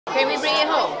Can we bring it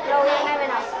home? No, we don't have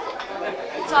enough.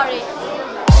 Sorry.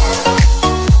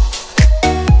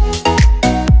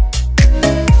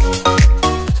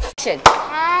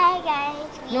 Hi guys.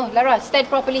 No, Lara,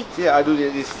 stand properly. Yeah, I do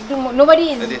this.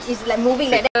 Nobody is like moving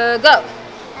like that. Go.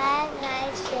 Hi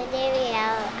guys, today we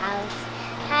are out.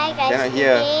 Hi guys, Cannot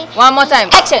hear. today. One more time.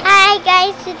 Action. Hi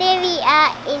guys, today we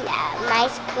are in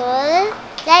my school.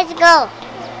 Let's go.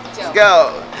 Let's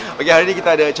go. Okay, hari ni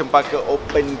kita ada Cempaka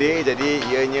Open Day. Jadi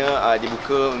ianya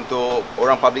dibuka untuk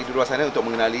orang public di luar sana untuk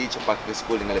mengenali Cempaka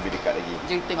School dengan lebih dekat lagi.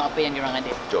 Jom tengok apa yang diorang ada.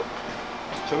 Jom.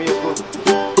 Show me your school.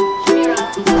 Show me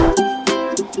around.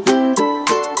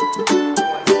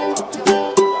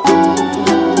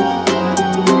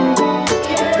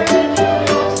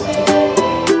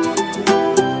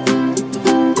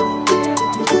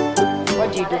 What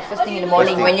do you do first thing in the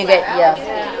morning when you get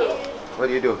What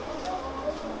do you do?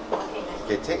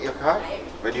 Okay, take your card.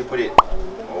 Where do you put it?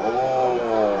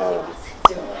 Oh.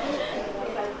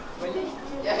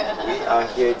 We are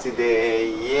here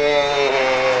today.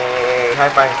 Yay!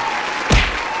 High five.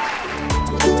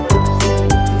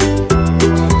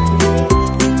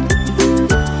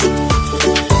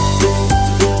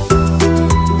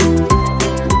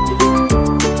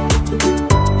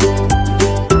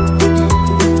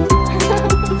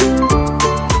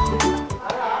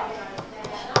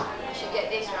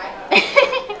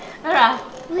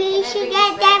 We should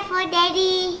get that for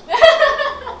Daddy.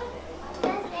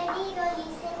 Because Daddy don't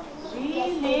listen to me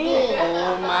yesterday.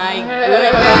 Oh my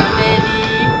goodness,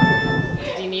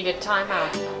 Daddy. You need a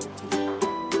timeout.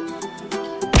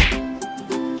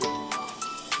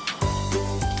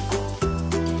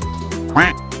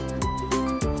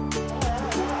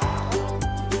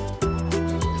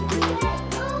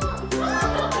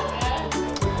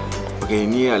 Okay,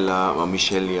 ini adalah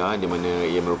Michelia di mana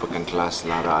ia merupakan kelas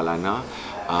Lara Alana.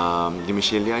 Di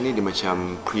Michelia ni dia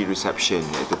macam pre-reception,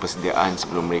 iaitu persediaan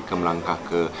sebelum mereka melangkah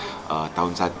ke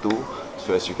tahun 1.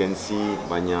 So as you can see,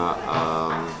 banyak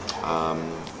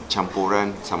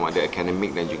campuran sama ada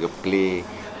academic dan juga play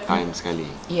time sekali.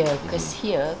 Yeah, because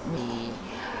here we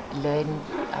learn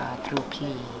through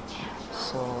play.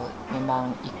 So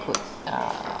memang ikut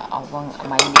awang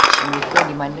mileage mereka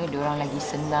di mana diorang lagi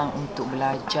senang untuk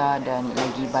belajar dan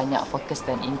lagi banyak fokus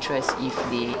dan interest if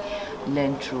they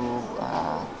learn through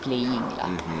playing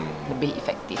lah. Lebih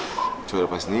efektif. So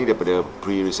lepas ni daripada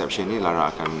pre-reception ni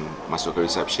Lara akan masuk ke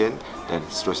reception dan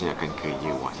seterusnya akan ke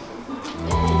year 1.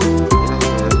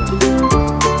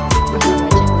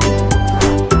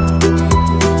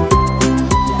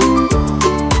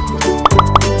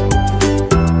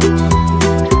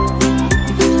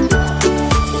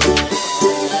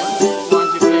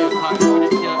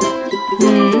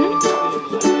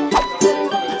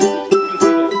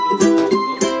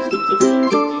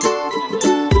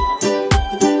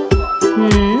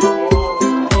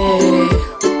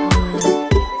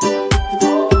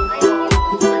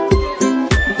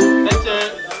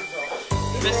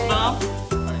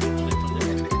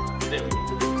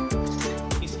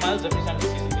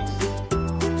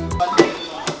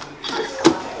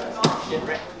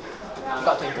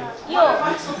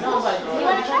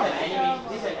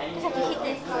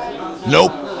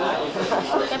 Nope.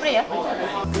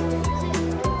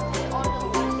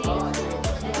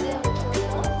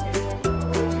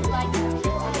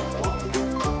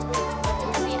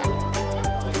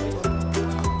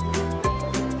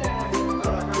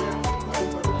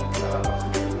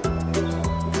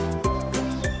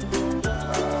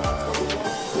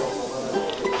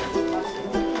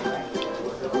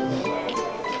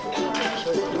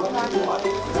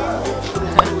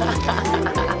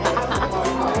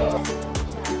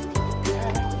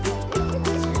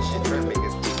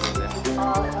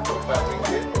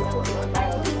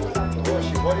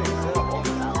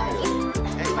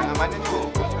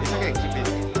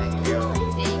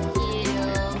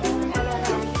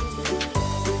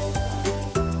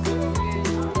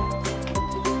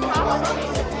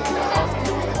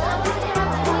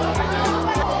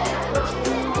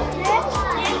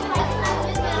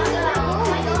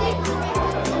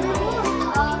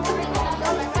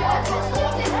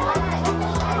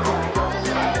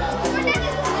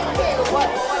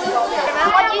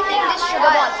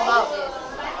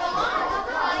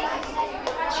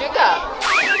 Sugar?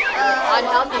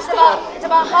 Unhealthy stuff. It's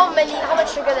about how much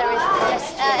sugar there is.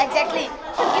 Yes, exactly.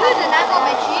 Give it the mango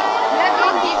battery. You have to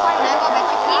deep fry mango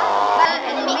battery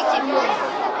and mix it more.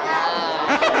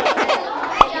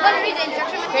 You want to read the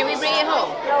instructions? Can we bring it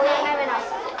home? No, we don't have enough.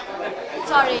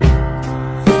 Sorry.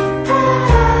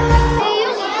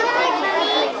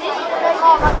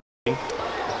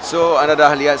 So anda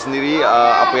dah lihat sendiri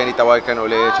apa yang ditawarkan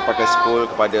oleh Cempaka School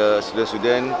kepada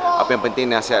student-student. Apa yang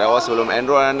penting nasihat awal sebelum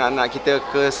enroll anak-anak kita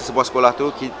ke sebuah sekolah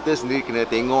tu, kita sendiri kena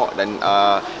tengok dan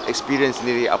experience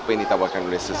sendiri apa yang ditawarkan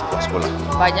oleh sebuah sekolah.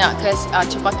 Banyak, because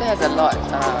Cempaka has a lot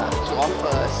to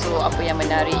offer. So apa yang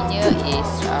menariknya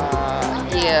is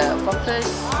dia fokus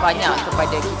banyak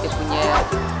kepada kita punya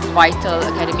vital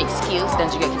academic skills dan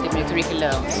juga kita punya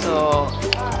curriculum. So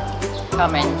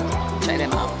come and check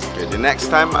them out. Okay, the next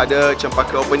time ada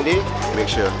Cempaka Open Day, make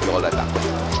sure you all datang.